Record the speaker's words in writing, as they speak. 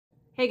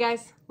Hey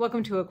guys,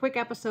 welcome to a quick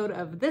episode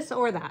of This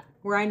or That,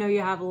 where I know you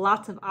have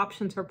lots of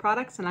options for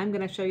products and I'm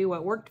going to show you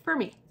what worked for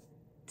me.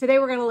 Today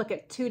we're going to look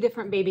at two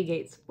different baby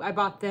gates. I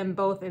bought them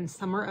both in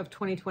summer of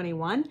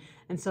 2021,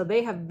 and so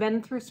they have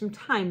been through some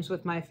times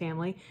with my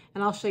family,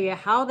 and I'll show you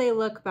how they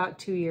look about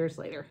 2 years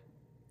later.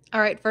 All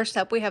right, first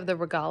up we have the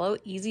Regalo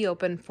Easy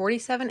Open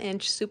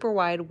 47-inch super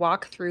wide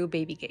walk-through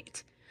baby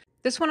gate.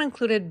 This one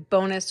included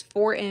bonus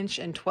 4-inch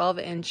and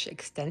 12-inch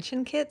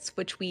extension kits,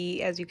 which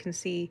we, as you can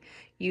see,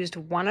 used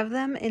one of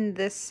them in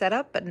this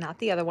setup, but not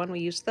the other one. We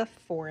used the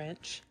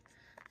 4-inch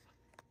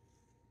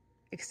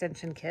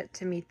extension kit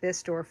to meet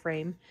this door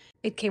frame.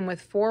 It came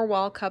with 4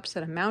 wall cups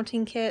and a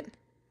mounting kit.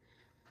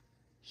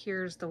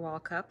 Here's the wall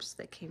cups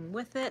that came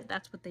with it.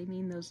 That's what they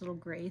mean, those little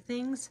gray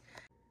things.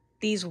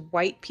 These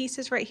white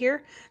pieces right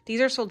here,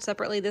 these are sold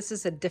separately. This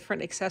is a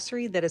different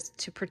accessory that is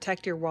to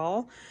protect your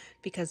wall,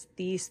 because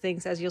these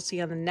things, as you'll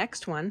see on the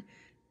next one,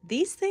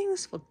 these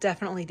things will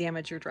definitely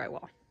damage your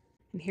drywall.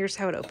 And here's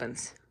how it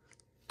opens.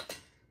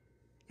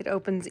 It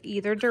opens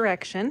either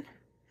direction,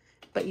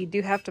 but you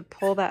do have to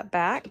pull that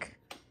back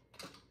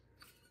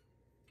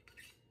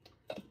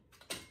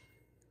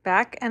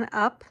and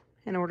up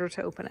in order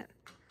to open it.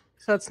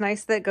 So it's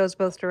nice that it goes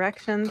both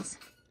directions.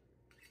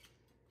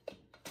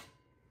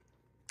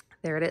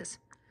 There it is.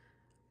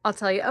 I'll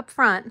tell you up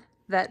front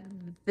that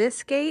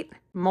this gate,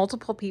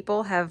 multiple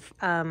people have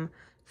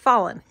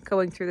fallen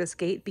going through this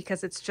gate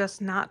because it's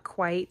just not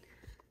quite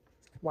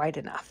wide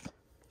enough.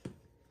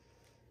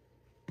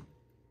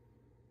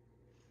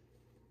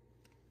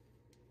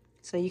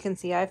 So you can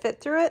see I fit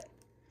through it.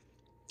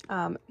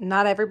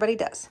 Not everybody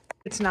does.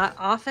 It's not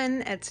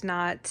often, it's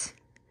not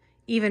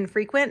even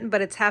frequent, but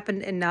it's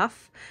happened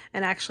enough,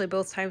 and actually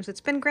both times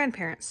it's been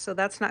grandparents, so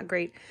that's not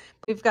great.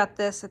 We've got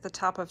this at the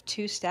top of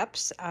 2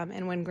 steps,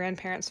 and when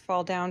grandparents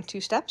fall down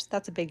 2 steps,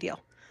 that's a big deal.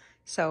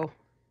 So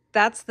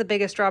that's the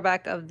biggest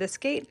drawback of this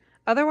gate.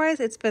 Otherwise,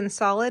 it's been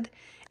solid,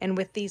 and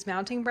with these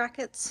mounting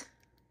brackets,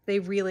 they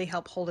really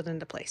help hold it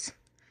into place.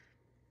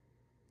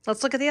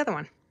 Let's look at the other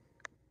one.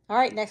 All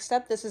right, next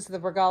up, this is the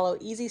Regalo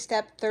Easy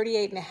Step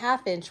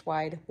 38.5-inch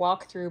wide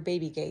walk-through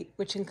baby gate,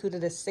 which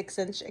included a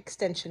 6-inch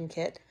extension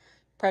kit,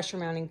 pressure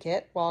mounting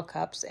kit, wall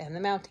cups, and the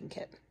mounting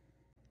kit.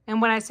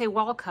 And when I say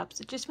wall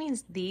cups, it just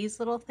means these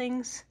little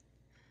things.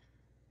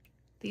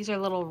 These are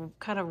little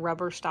kind of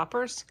rubber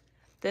stoppers.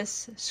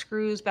 This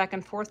screws back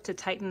and forth to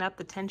tighten up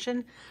the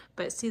tension,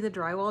 but see the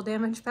drywall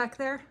damage back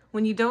there?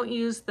 When you don't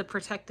use the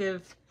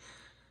protective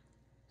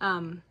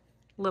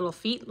little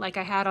feet like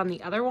I had on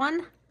the other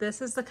one,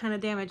 this is the kind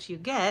of damage you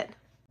get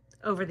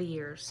over the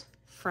years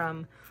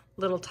from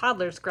little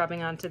toddlers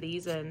grabbing onto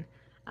these and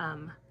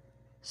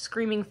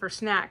screaming for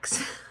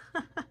snacks.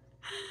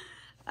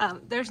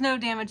 There's no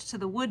damage to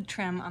the wood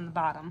trim on the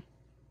bottom,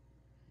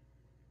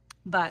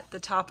 but the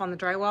top on the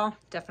drywall,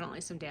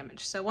 definitely some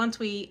damage. So once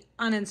we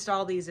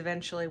uninstall these,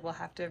 eventually we'll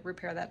have to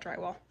repair that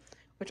drywall,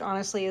 which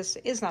honestly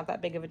is not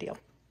that big of a deal.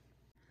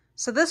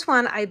 So this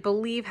one, I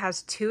believe,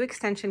 has 2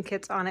 extension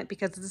kits on it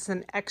because this is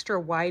an extra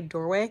wide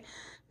doorway,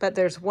 but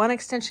there's 1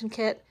 extension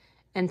kit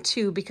and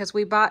 2 because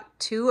we bought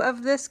 2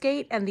 of this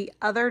gate and the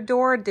other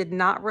door did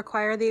not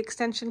require the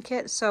extension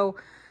kit. So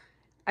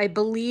I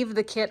believe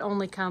the kit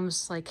only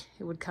comes, like,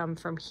 it would come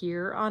from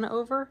here on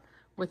over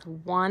with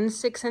 1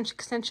 6-inch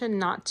extension,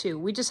 not 2.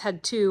 We just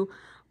had 2,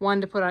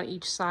 1 to put on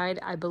each side,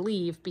 I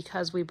believe,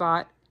 because we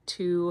bought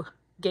 2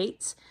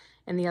 gates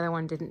and the other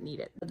one didn't need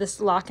it.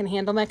 This lock and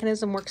handle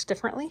mechanism works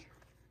differently.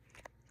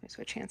 Let me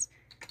switch hands.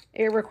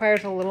 It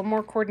requires a little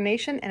more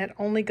coordination and it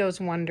only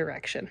goes one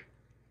direction.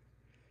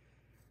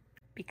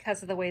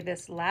 Because of the way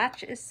this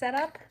latch is set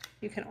up,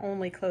 you can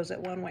only close it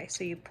one way.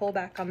 So you pull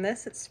back on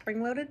this, it's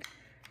spring-loaded,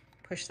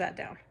 push that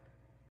down.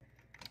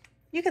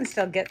 You can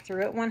still get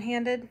through it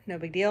one-handed, no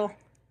big deal,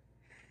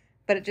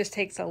 but it just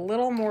takes a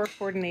little more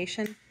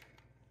coordination.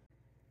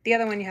 The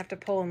other one you have to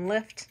pull and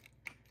lift.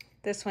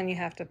 This one you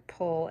have to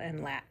pull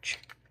and latch.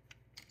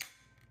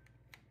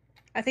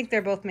 I think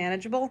they're both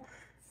manageable,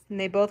 and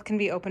they both can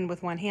be opened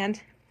with one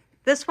hand.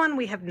 This one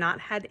we have not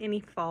had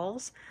any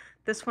falls.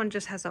 This one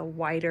just has a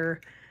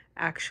wider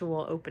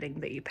actual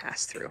opening that you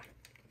pass through.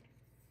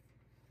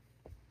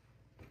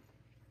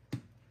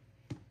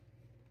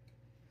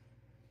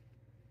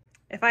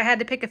 If I had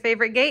to pick a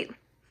favorite gate,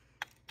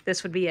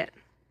 this would be it.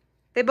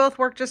 They both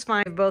work just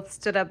fine. They've both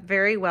stood up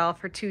very well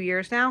for 2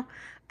 years now,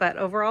 but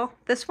overall,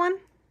 this one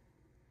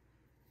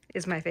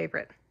is my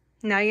favorite.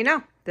 Now you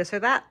know, this or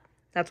that.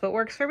 That's what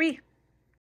works for me.